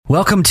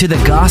Welcome to the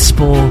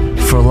Gospel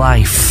for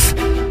Life.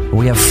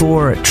 We have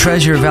 4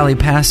 Treasure Valley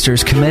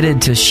pastors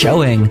committed to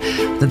showing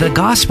that the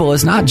gospel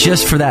is not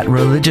just for that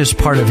religious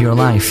part of your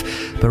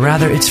life, but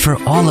rather it's for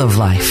all of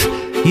life.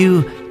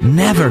 You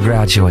never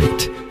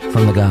graduate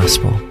from the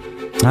gospel.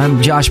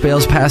 I'm Josh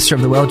Bales, pastor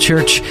of the Well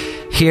Church,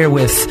 here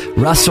with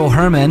Russell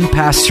Herman,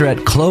 pastor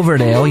at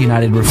Cloverdale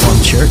United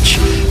Reformed Church,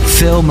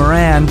 Phil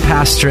Moran,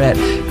 pastor at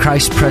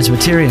Christ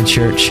Presbyterian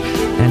Church,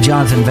 and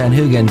Jonathan Van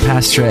Hoogen,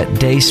 pastor at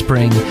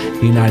Dayspring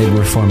United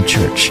Reformed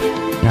Church.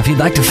 Now, if you'd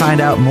like to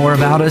find out more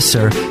about us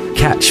or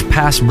catch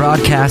past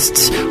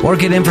broadcasts or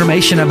get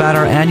information about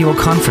our annual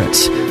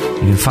conference,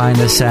 you can find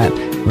us at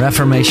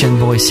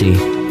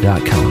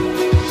reformationboise.com.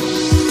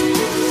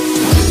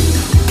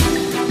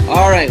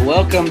 All right,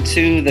 welcome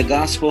to the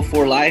Gospel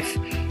for Life.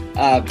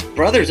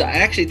 Brothers, I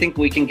actually think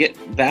we can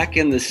get back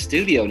in the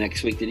studio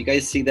next week. Did you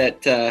guys see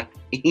that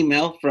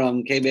email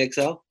from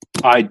KBXL?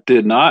 I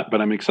did not,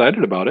 but I'm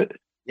excited about it.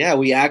 Yeah,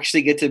 we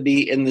actually get to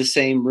be in the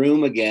same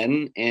room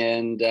again,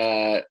 and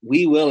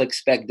we will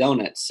expect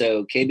donuts.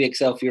 So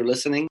KBXL, if you're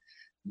listening,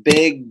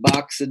 big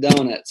box of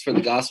donuts for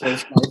the Gospel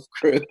of Life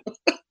crew.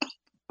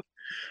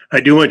 I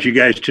do want you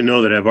guys to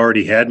know that I've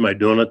already had my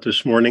donut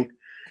this morning,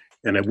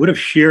 and I would have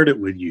shared it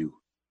with you.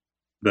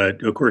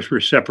 But, of course, we're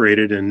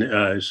separated, and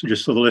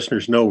just so the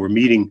listeners know, we're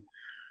meeting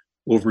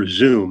over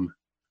Zoom.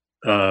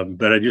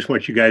 But I just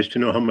want you guys to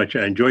know how much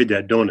I enjoyed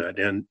that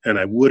donut, and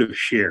I would have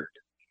shared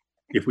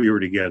if we were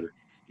together.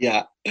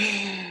 Yeah,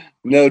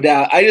 no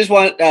doubt. I just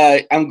want,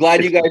 I'm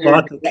glad you guys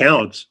are.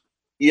 Counts.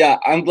 Yeah,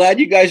 I'm glad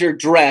you guys are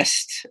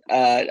dressed.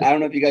 I don't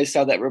know if you guys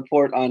saw that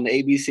report on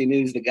ABC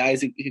News, the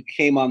guys who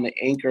came on the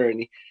anchor,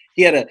 and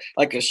he had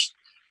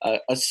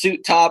a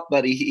suit top,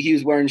 but he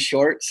was wearing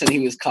shorts and he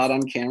was caught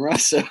on camera.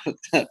 So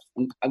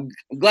I'm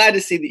glad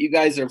to see that you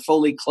guys are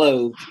fully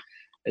clothed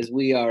as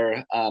we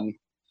are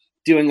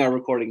doing our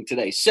recording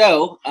today.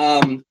 So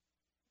how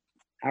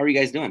are you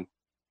guys doing?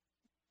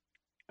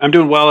 I'm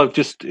doing well. I'm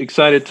just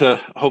excited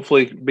to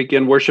hopefully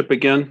begin worship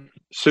again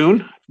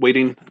soon,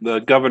 waiting the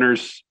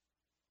governor's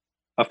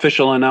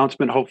official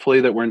announcement, hopefully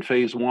that we're in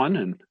phase 1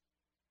 and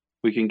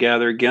we can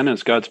gather again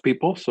as God's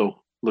people.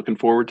 So looking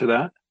forward to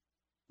that.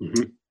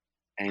 Mm-hmm.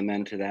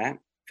 Amen to that.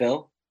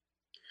 Phil?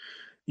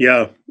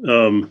 Yeah,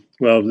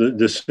 well,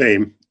 the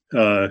same.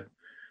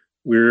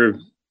 We're,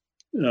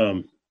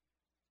 I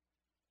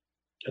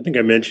think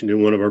I mentioned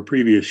in one of our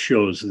previous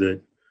shows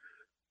that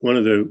one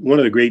of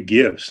the great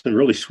gifts and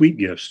really sweet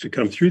gifts to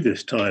come through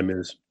this time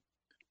is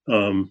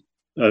what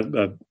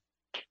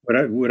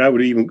I would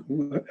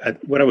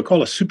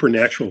call a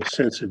supernatural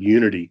sense of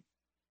unity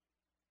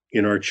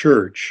in our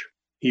church,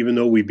 even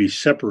though we be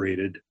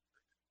separated.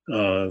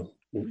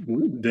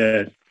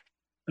 That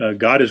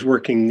God is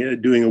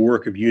working, doing a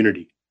work of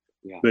unity,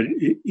 but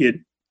it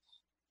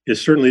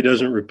certainly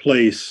doesn't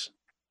replace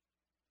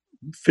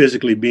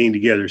physically being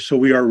together. So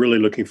we are really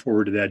looking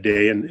forward to that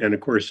day. And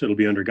of course, it'll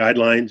be under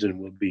guidelines and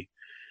we'll be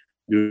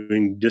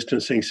doing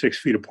distancing 6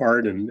 feet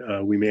apart.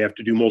 And we may have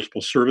to do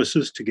multiple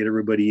services to get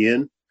everybody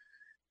in.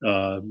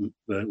 But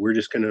we're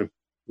going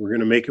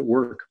to make it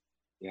work.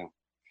 Yeah.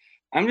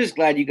 I'm just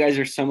glad you guys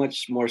are so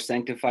much more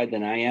sanctified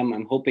than I am.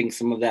 I'm hoping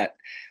some of that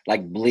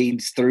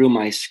bleeds through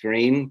my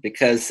screen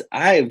because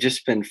I have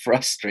just been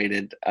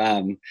frustrated.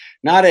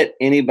 Not at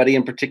anybody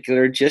in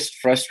particular, just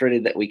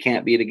frustrated that we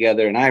can't be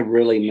together. And I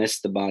really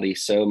miss the body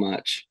so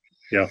much.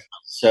 Yeah.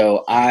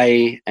 So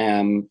I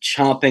am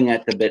chomping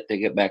at the bit to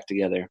get back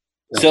together.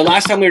 Yeah. So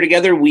last time we were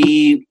together,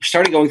 we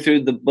started going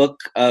through the book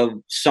of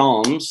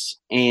Psalms.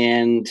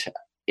 And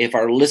if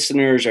our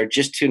listeners are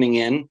just tuning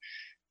in,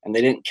 and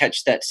they didn't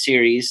catch that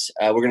series,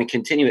 we're going to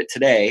continue it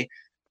today.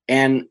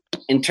 And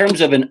in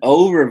terms of an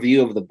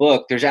overview of the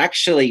book, there's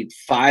actually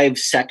 5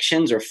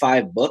 sections or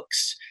 5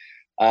 books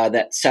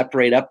that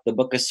separate up the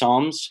book of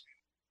Psalms.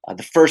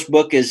 The first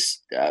book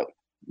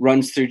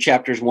runs through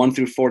chapters 1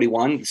 through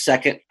 41. The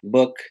second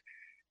book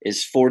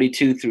is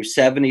 42 through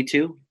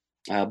 72.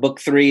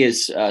 Book 3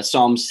 is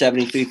Psalms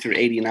 73 through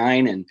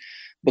 89. And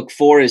book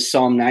 4 is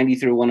Psalm 90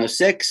 through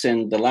 106.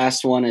 And the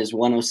last one is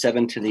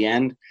 107 to the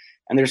end.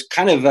 And there's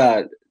kind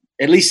of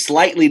at least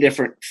slightly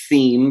different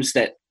themes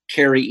that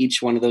carry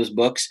each one of those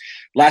books.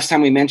 Last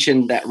time we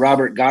mentioned that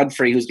Robert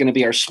Godfrey, who's going to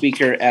be our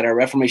speaker at our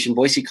Reformation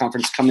Boise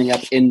conference coming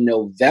up in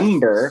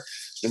November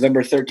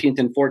 13th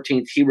and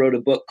 14th, he wrote a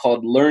book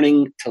called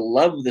Learning to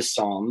Love the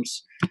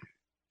Psalms.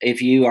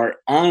 If you are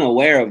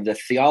unaware of the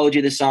theology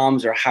of the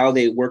Psalms or how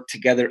they work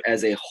together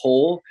as a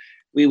whole,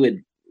 we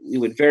would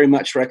very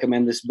much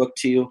recommend this book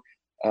to you.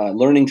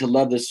 Learning to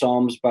Love the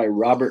Psalms by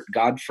Robert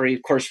Godfrey.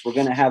 Of course, we're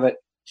going to have it.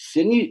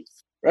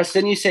 Russ,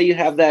 didn't you say you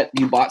have that?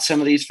 You bought some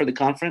of these for the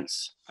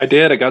conference? I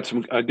did. I got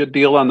a good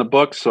deal on the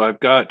book, so I've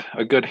got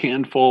a good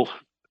handful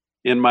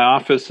in my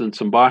office and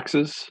some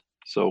boxes.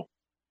 So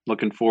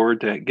looking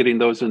forward to getting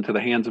those into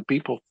the hands of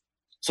people.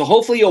 So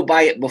hopefully you'll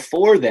buy it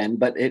before then.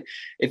 But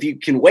if you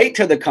can wait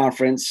till the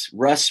conference,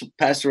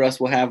 Pastor Russ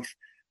will have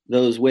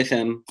those with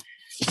him.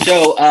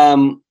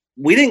 So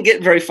we didn't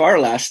get very far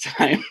last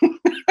time.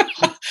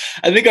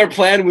 I think our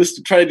plan was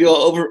to try to do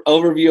an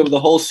overview of the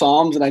whole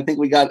Psalms, and I think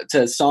we got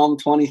to Psalm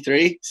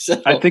 23.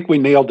 So I think we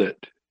nailed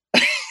it.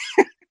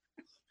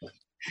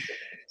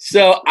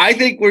 So I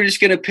think we're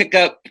just going to pick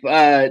up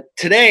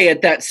today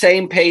at that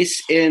same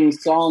pace in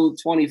Psalm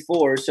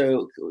 24.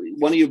 So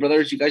one of you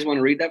brothers, you guys want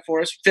to read that for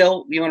us?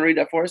 Phil, you want to read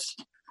that for us?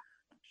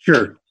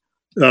 Sure.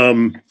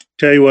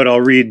 Tell you what,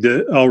 I'll read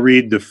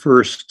the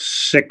first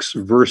 6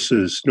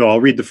 verses. No, I'll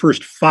read the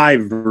first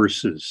 5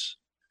 verses,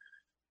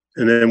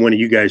 and then one of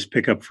you guys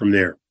pick up from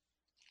there.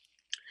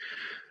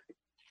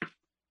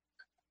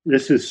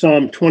 This is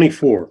Psalm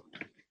 24.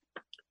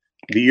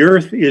 The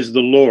earth is the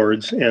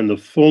Lord's and the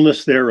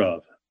fullness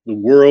thereof, the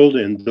world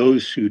and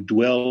those who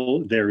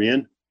dwell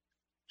therein.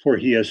 For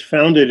he has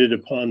founded it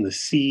upon the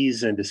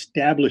seas and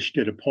established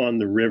it upon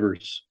the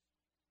rivers.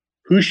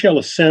 Who shall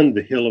ascend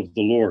the hill of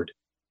the Lord?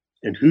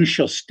 And who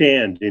shall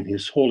stand in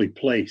his holy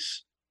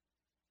place?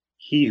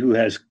 He who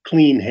has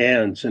clean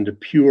hands and a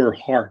pure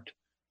heart,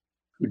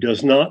 who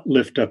does not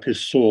lift up his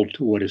soul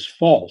to what is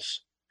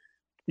false,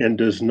 and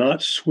does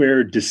not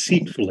swear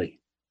deceitfully.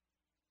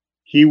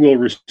 He will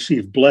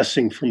receive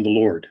blessing from the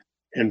Lord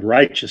and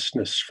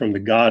righteousness from the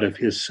God of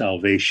his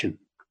salvation.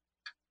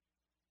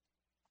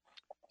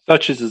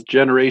 Such is the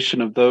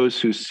generation of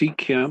those who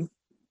seek him,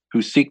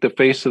 who seek the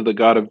face of the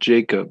God of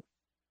Jacob.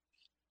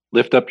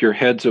 Lift up your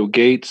heads, O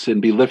gates,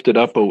 and be lifted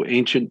up, O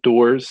ancient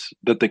doors,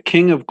 that the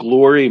King of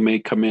glory may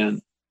come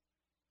in.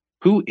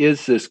 Who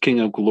is this King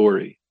of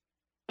glory?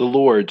 The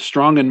Lord,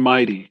 strong and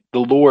mighty, the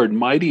Lord,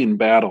 mighty in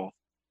battle.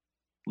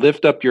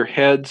 Lift up your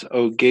heads,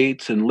 O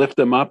gates, and lift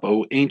them up,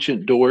 O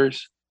ancient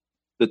doors,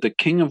 that the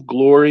King of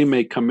glory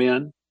may come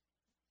in.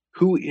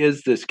 Who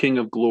is this King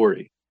of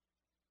glory?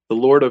 The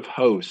Lord of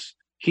hosts.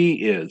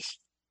 He is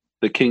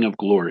the King of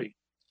glory.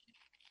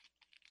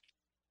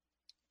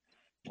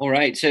 All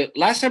right. So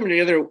last time we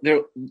were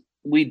together,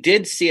 we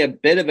did see a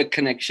bit of a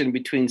connection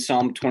between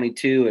Psalm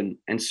 22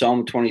 and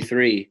Psalm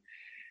 23.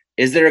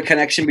 Is there a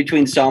connection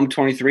between Psalm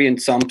 23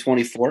 and Psalm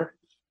 24?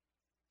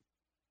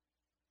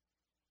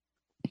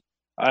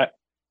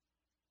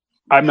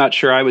 I'm not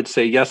sure. I would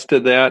say yes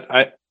to that.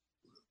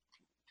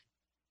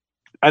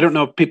 I don't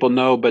know if people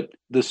know, but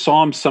the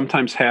Psalms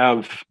sometimes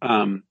have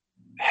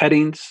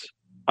headings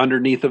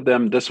underneath of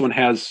them. This one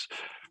has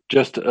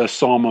just a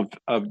Psalm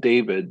of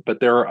David, but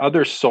there are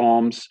other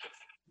Psalms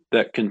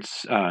that can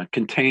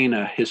contain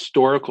a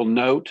historical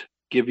note,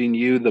 giving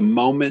you the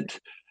moment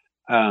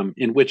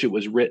in which it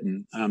was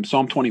written.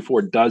 Psalm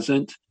 24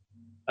 doesn't.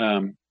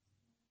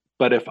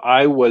 But if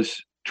I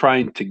was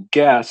trying to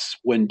guess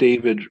when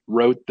David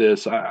wrote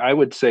this, I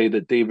would say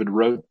that David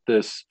wrote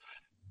this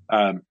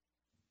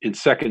in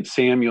 2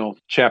 Samuel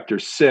chapter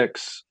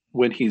 6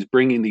 when he's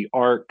bringing the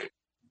ark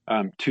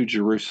to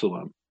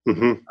Jerusalem.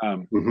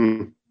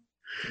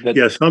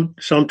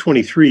 Psalm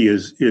 23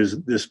 is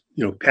this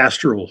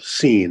pastoral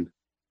scene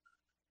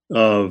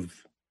of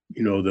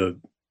the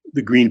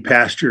green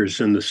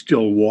pastures and the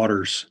still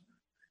waters,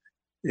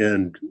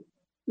 and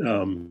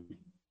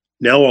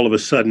now all of a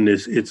sudden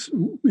it's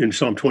in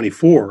Psalm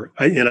 24.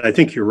 I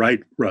think you're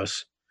right,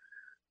 Russ,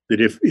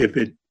 that if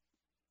it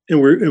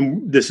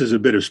and this is a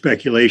bit of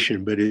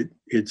speculation, but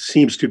it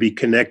seems to be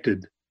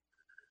connected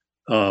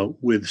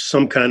with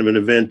some kind of an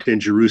event in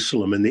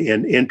Jerusalem and the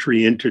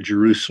entry into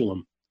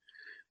Jerusalem.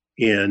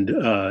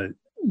 And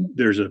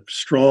there's a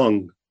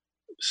strong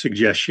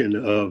suggestion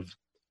of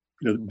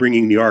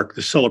bringing the ark,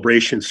 the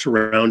celebration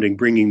surrounding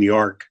bringing the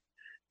ark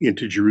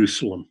into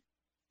Jerusalem.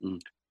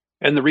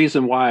 And the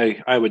reason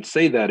why I would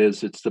say that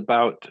is it's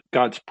about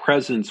God's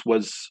presence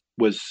was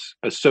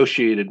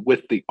associated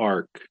with the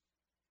ark.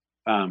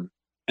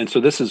 And so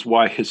this is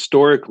why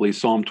historically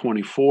Psalm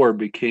 24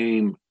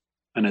 became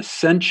an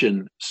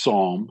ascension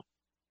psalm,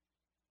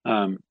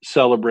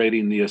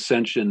 celebrating the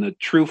ascension. The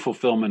true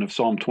fulfillment of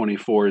Psalm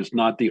 24 is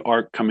not the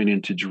ark coming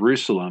into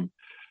Jerusalem,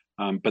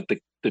 but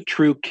the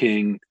true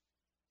king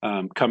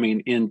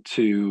coming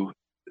into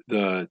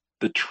the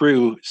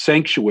true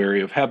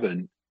sanctuary of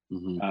heaven,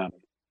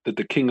 that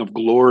the King of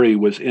glory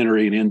was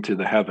entering into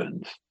the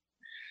heavens.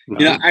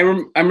 I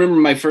remember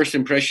my first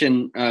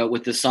impression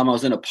with the psalm. I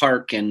was in a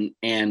park and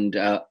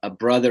a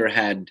brother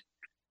had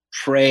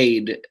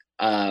prayed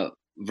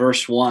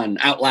verse 1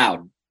 out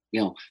loud.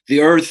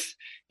 The earth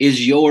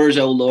is yours,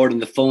 O Lord,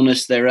 and the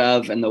fullness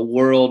thereof, and the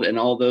world and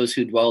all those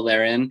who dwell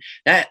therein.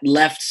 That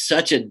left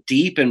such a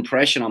deep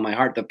impression on my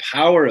heart. The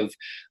power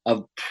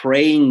of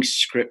praying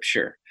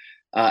scripture,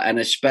 and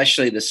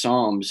especially the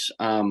Psalms.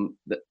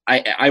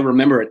 I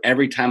remember it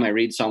every time I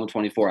read Psalm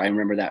 24. I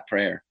remember that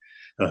prayer.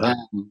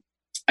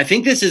 I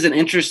think this is an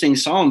interesting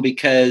psalm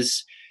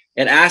because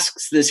it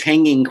asks this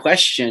hanging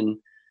question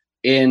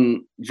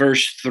in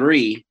verse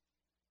 3: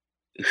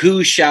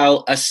 who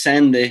shall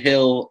ascend the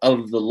hill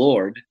of the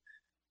Lord,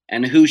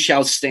 and who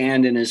shall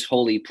stand in his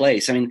holy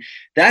place? I mean,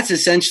 that's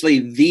essentially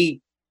the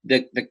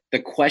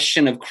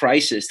question of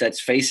crisis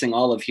that's facing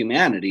all of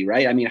humanity,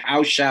 right? I mean,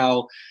 how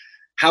shall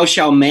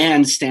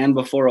man stand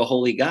before a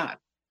holy God?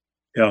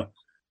 Yeah.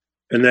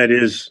 And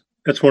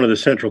that's one of the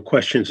central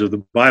questions of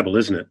the Bible,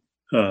 isn't it?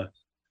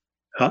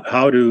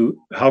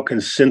 how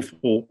can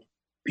sinful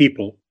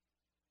people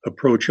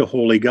approach a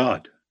holy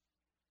God?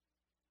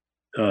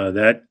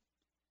 That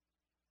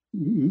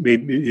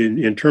maybe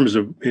in terms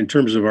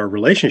of our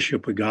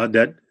relationship with God,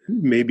 that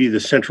may be the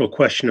central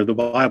question of the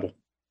Bible.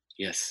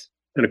 Yes.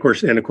 And of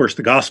course,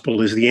 the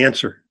gospel is the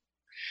answer.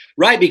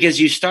 Right, because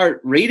you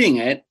start reading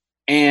it,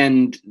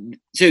 and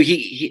so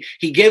he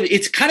gives,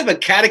 it's kind of a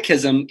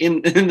catechism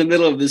in the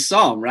middle of the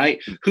psalm, right?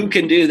 Who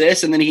can do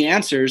this? And then he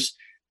answers,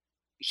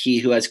 he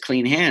who has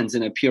clean hands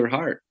and a pure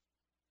heart,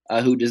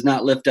 who does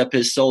not lift up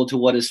his soul to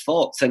what is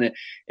false. And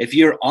if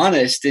you're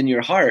honest in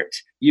your heart,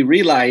 you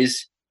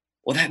realize,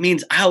 well, that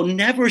means I'll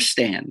never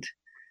stand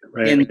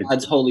in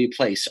God's holy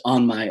place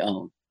on my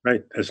own.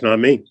 Right, that's not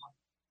me.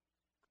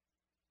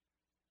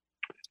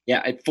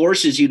 Yeah, it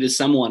forces you to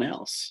someone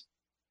else.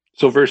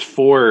 So verse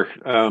 4,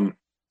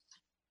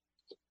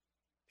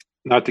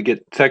 not to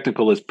get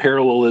technical, is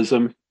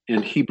parallelism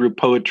in Hebrew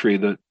poetry.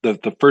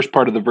 The first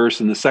part of the verse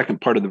and the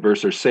second part of the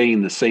verse are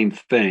saying the same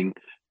thing,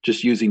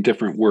 just using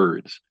different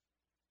words.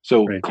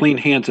 So clean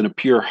hands and a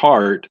pure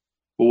heart,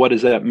 well, what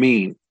does that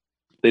mean?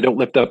 They don't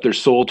lift up their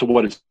soul to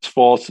what is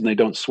false, and they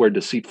don't swear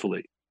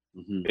deceitfully.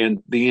 Mm-hmm.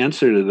 And the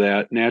answer to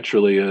that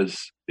naturally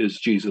is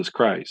Jesus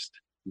Christ.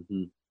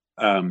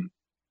 Mm-hmm.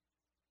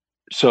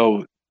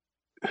 So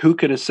who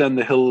can ascend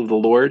the hill of the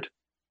Lord?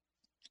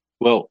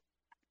 Well,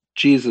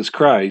 Jesus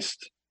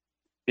Christ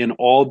and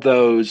all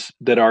those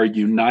that are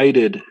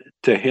united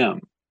to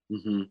him.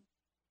 Mm-hmm.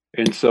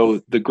 And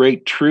so the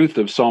great truth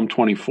of Psalm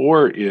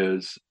 24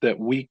 is that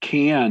we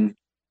can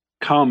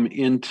come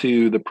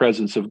into the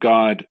presence of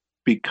God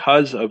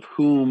because of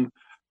whom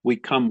we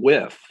come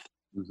with.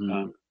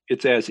 Mm-hmm.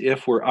 It's as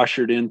if we're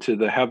ushered into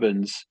the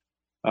heavens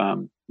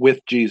with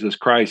Jesus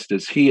Christ.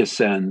 As he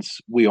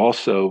ascends, we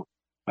also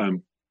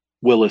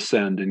will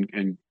ascend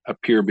and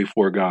appear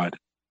before God.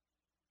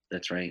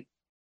 That's right.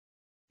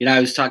 You know, I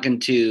was talking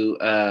to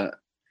a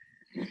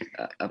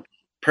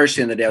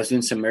person the other day. I was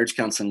doing some marriage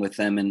counseling with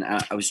them, and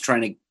I was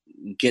trying to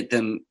get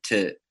them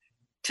to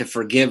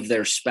forgive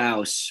their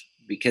spouse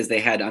because they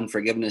had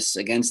unforgiveness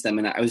against them.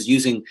 And I was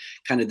using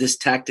kind of this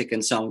tactic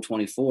in Psalm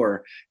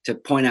 24 to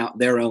point out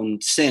their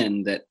own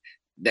sin, that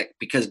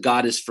because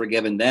God has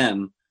forgiven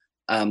them,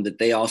 that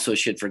they also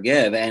should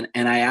forgive. And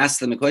I asked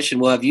them a question,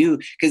 well, have you,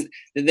 because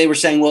they were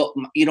saying, well,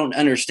 you don't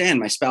understand,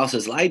 my spouse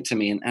has lied to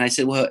me. And I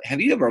said, well,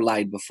 have you ever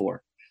lied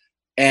before?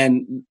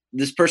 And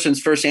this person's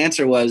first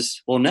answer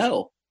was, well,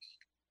 no.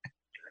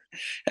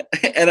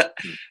 And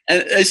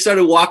I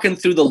started walking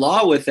through the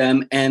law with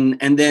them, and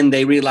then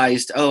they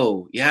realized,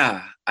 oh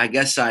yeah, I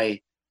guess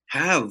I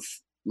have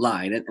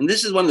lied. And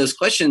this is one of those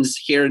questions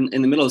here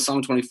in the middle of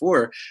Psalm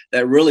 24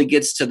 that really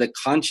gets to the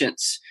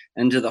conscience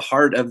and to the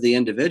heart of the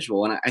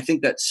individual. And I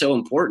think that's so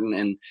important.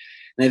 And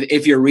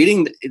if you're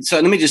reading, so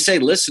let me just say,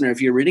 listener,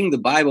 if you're reading the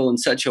Bible in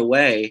such a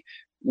way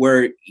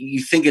where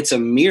you think it's a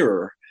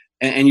mirror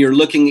and you're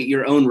looking at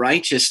your own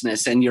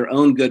righteousness and your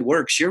own good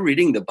works, you're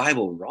reading the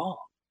Bible wrong.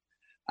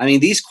 I mean,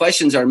 these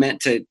questions are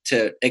meant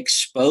to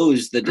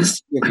expose the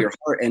deceit of your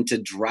heart and to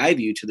drive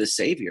you to the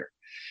Savior.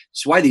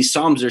 It's why these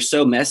Psalms are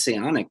so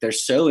messianic. They're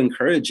so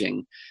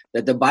encouraging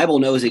that the Bible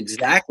knows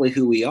exactly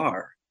who we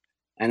are,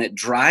 and it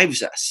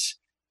drives us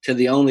to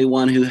the only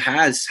one who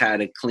has had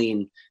a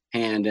clean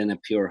hand and a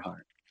pure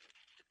heart.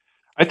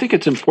 I think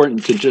it's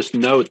important to just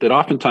note that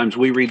oftentimes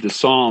we read the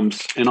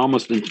Psalms and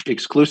almost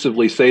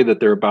exclusively say that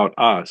they're about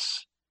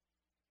us.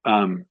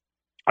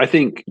 I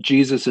think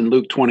Jesus in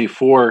Luke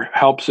 24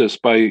 helps us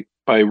by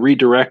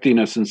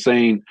redirecting us and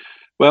saying,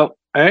 well,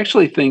 I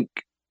actually think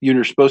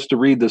you're supposed to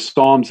read the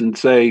Psalms and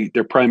say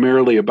they're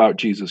primarily about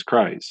Jesus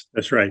Christ.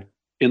 That's right.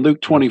 In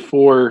Luke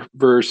 24,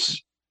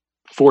 verse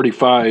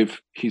 45,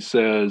 he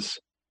says,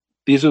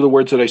 these are the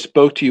words that I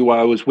spoke to you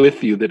while I was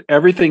with you, that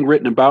everything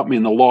written about me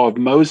in the law of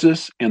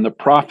Moses and the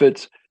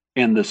prophets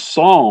and the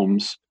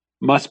Psalms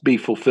must be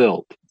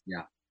fulfilled.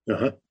 Yeah.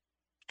 Uh-huh.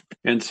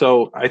 And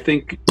so I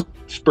think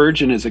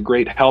Spurgeon is a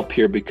great help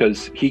here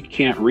because he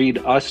can't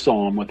read a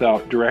psalm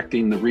without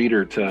directing the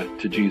reader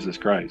to Jesus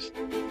Christ.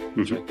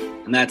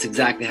 Mm-hmm. And that's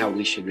exactly how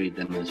we should read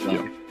them as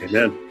well. Yeah.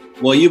 Amen.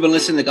 Well, you've been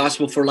listening to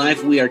Gospel for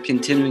Life. We are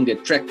continuing to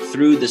trek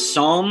through the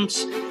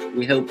Psalms.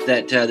 We hope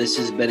that this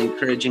has been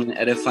encouraging and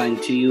edifying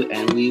to you,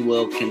 and we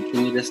will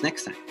continue this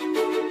next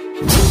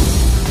time.